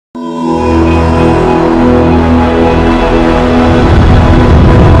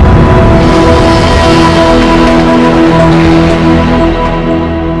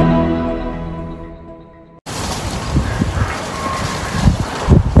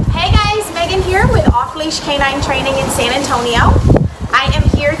off-leash canine training in San Antonio. I am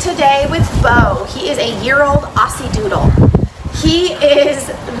here today with Beau. He is a year-old Aussiedoodle. He is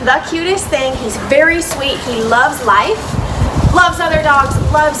the cutest thing. He's very sweet. He loves life, loves other dogs,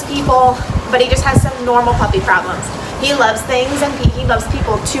 loves people, but he just has some normal puppy problems. He loves things and he loves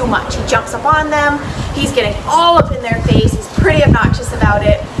people too much. He jumps up on them. He's getting all up in their face. He's pretty obnoxious about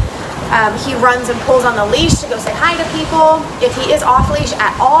it. He runs and pulls on the leash to go say hi to people. If he is off leash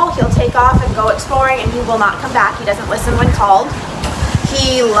at all, he'll take off and go exploring and he will not come back. He doesn't listen when called.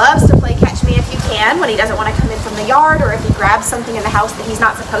 He loves to play catch me if you can when he doesn't want to come in from the yard, or if he grabs something in the house that he's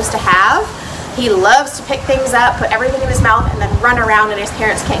not supposed to have. He loves to pick things up, put everything in his mouth, and then run around, and his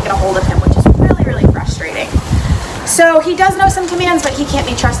parents can't get a hold of him, which is really, really frustrating. So he does know some commands, but he can't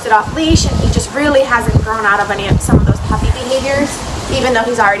be trusted off leash, and he just really hasn't grown out of some of those puppy behaviors, even though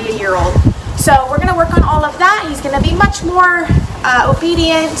he's already a year-old. So we're going to work on all of that. He's going to be much more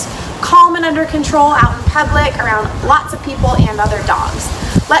obedient, calm and under control out in public around lots of people and other dogs.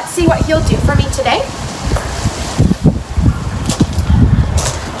 Let's see what he'll do for me today.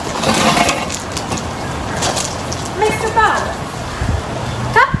 Mr. Beau,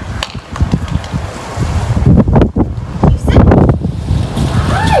 come. You sit.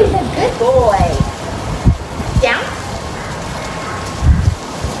 Oh, he's a good boy. Down.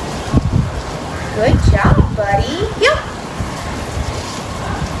 Good job, buddy. Yep.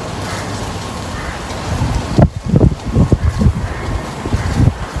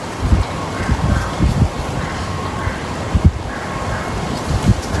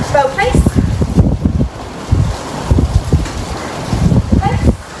 Beau, place. Place.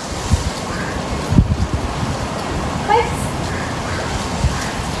 Place.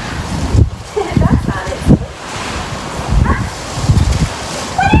 That's not it. Huh?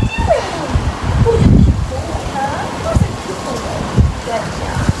 What are you doing? Good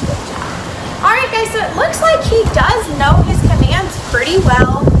job. Good job. Alright guys, so it looks like he does know his commands pretty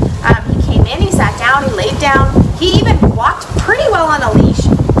well. He came in, he sat down, he laid down. He even walked pretty well on a leash.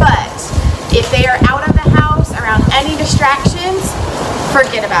 But if they are out of the house around any distractions,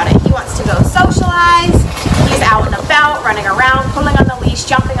 forget about it. He wants to go socialize. He's out and about, running around, pulling on the leash,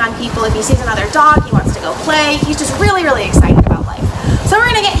 jumping on people. If he sees another dog, he wants to go play. He's just really, really excited about life. So we're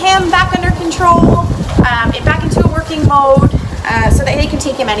going to get him back under control, and back into a working mode, so that they can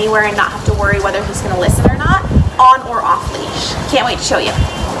take him anywhere and not have to worry whether he's going to listen or not, on or off leash. Can't wait to show you.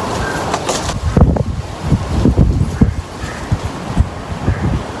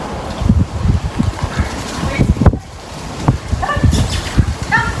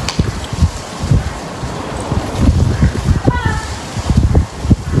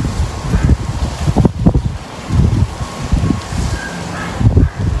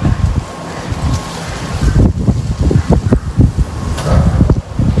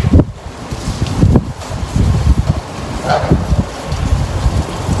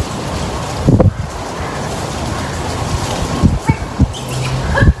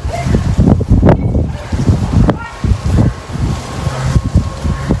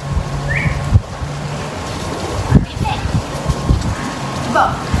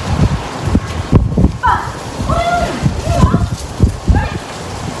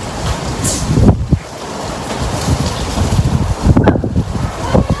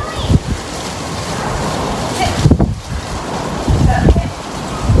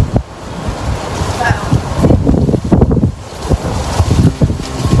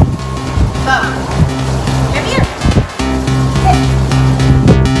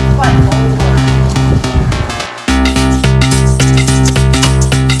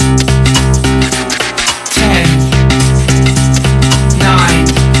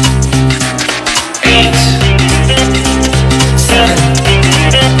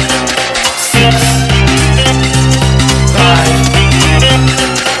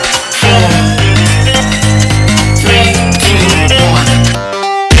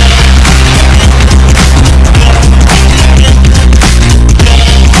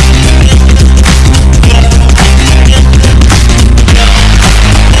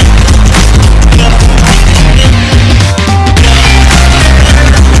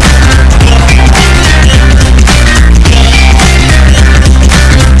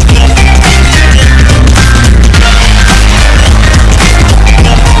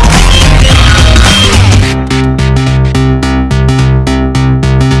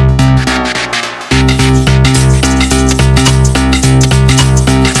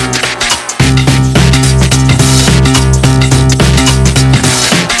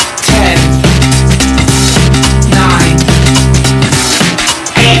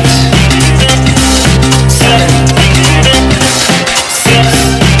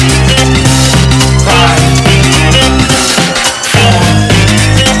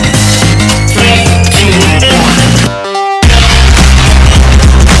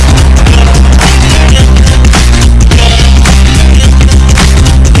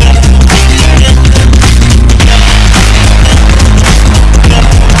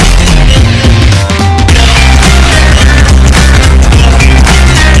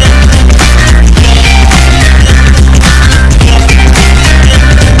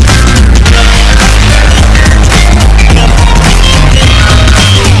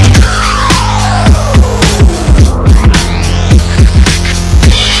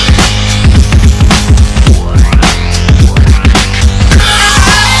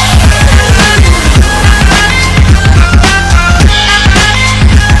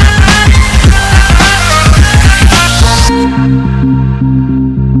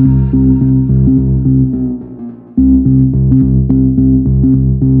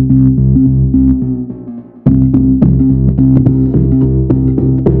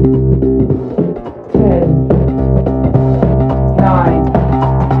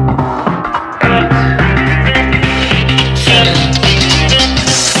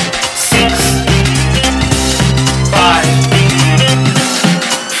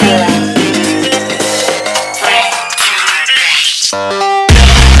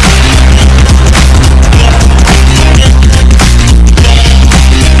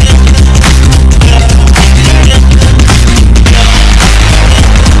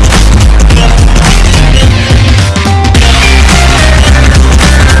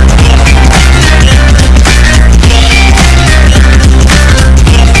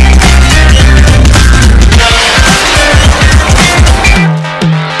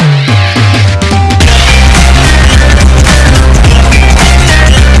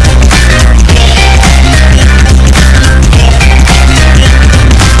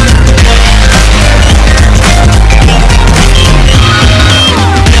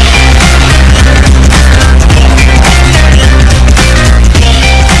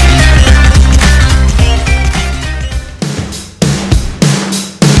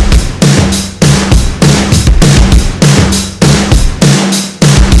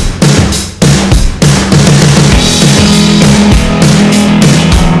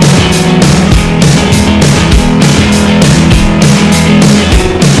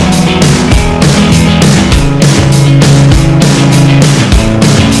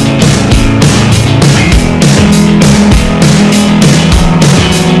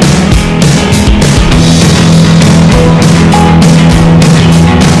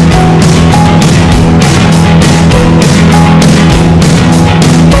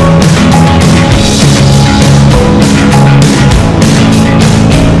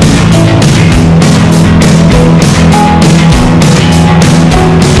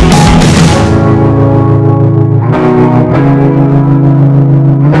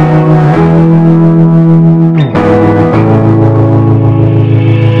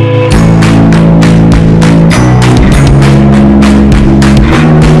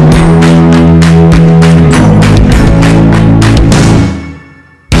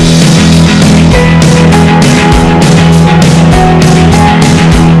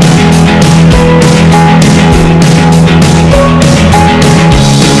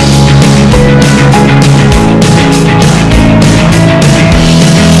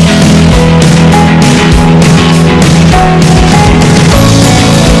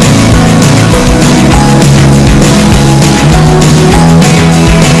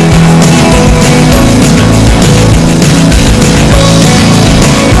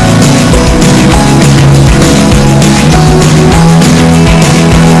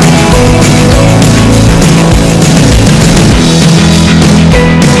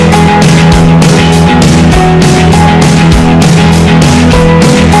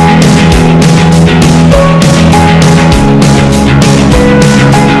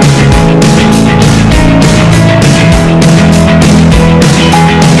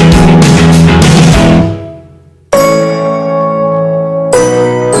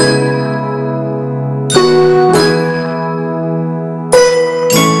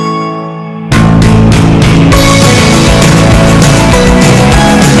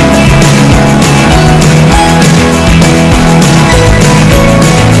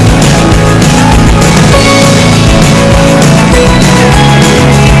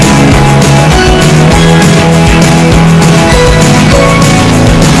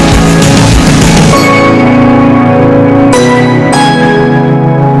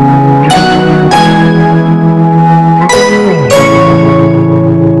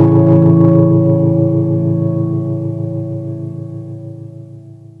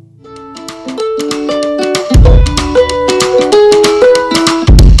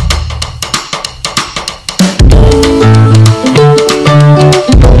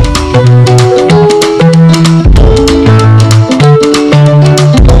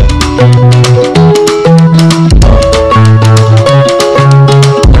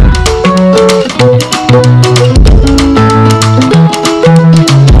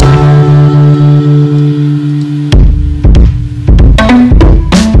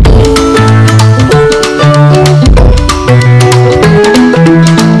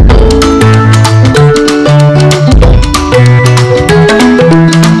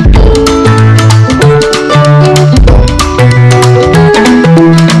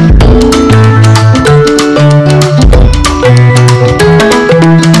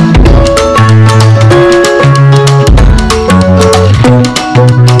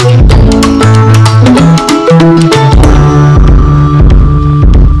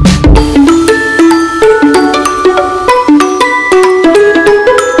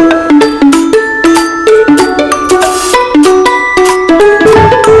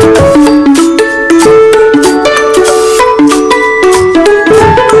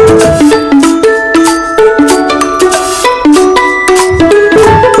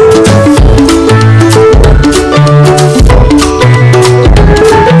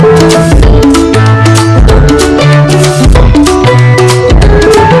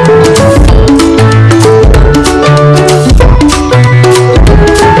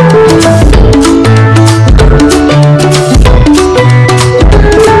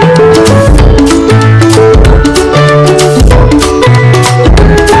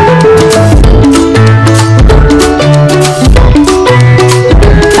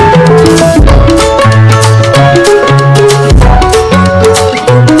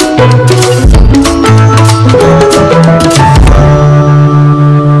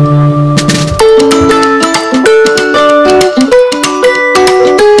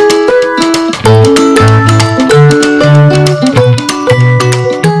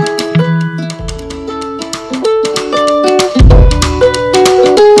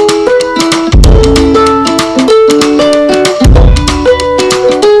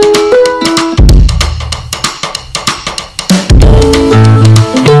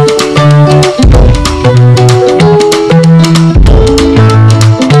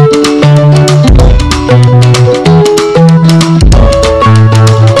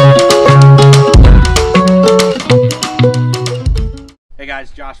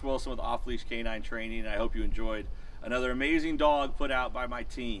 Wilson with Off-Leash Canine Training, and I hope you enjoyed another amazing dog put out by my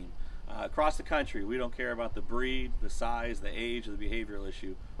team. Across the country, we don't care about the breed, the size, the age, or the behavioral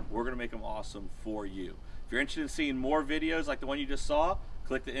issue. We're going to make them awesome for you. If you're interested in seeing more videos like the one you just saw,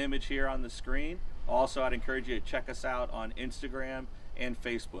 click the image here on the screen. Also, I'd encourage you to check us out on Instagram and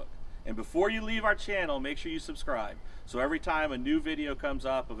Facebook. And before you leave our channel, make sure you subscribe. So every time a new video comes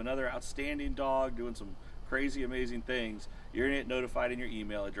up of another outstanding dog doing some crazy, amazing things, you're going to get notified in your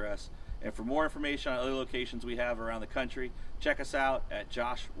email address. And for more information on other locations we have around the country, check us out at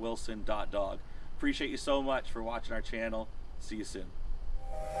joshwilson.dog. Appreciate you so much for watching our channel. See you soon.